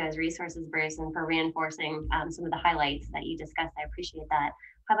mentioning those resources, Bruce, and for reinforcing some of the highlights that you discussed. I appreciate that.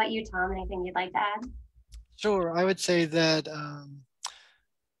 How about you, Tom? Anything you'd like to add? Sure. I would say that,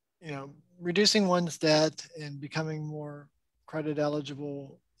 reducing one's debt and becoming more credit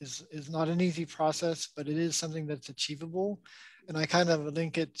eligible is not an easy process, but it is something that's achievable. And I kind of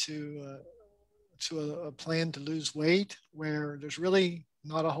link it to a plan to lose weight, where there's really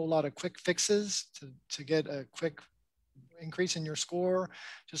not a whole lot of quick fixes to get a quick increase in your score.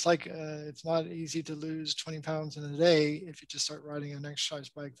 Just like it's not easy to lose 20 pounds in a day if you just start riding an exercise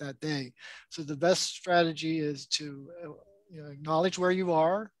bike that day. So the best strategy is to acknowledge where you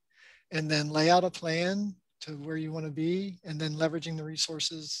are, and then lay out a plan to where you want to be, and then leveraging the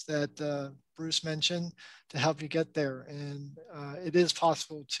resources that Bruce mentioned to help you get there. And it is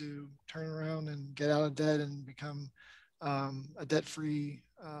possible to turn around and get out of debt and become a debt-free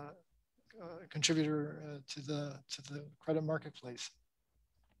contributor to the credit marketplace.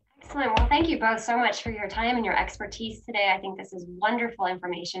 Excellent. Well, thank you both so much for your time and your expertise today. I think this is wonderful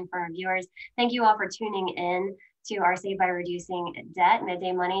information for our viewers. Thank you all for tuning in to our Save by Reducing Debt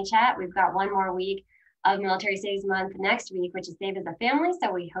Midday Money Chat. We've got one more week of Military Saves Month next week, which is Save as a Family.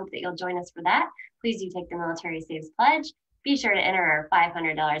 So we hope that you'll join us for that. Please do take the Military Saves Pledge. be sure to enter our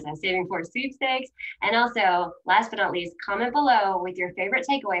 $500 on Saving for sweepstakes. And also, last but not least, comment below with your favorite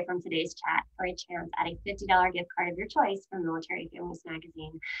takeaway from today's chat for a chance at a $50 gift card of your choice from Military Families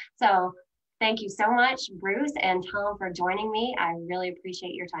Magazine. So thank you so much, Bruce and Tom, for joining me. I really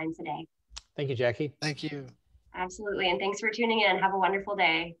appreciate your time today. Thank you, Jackie. Thank you. Absolutely. And thanks for tuning in. Have a wonderful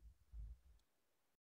day.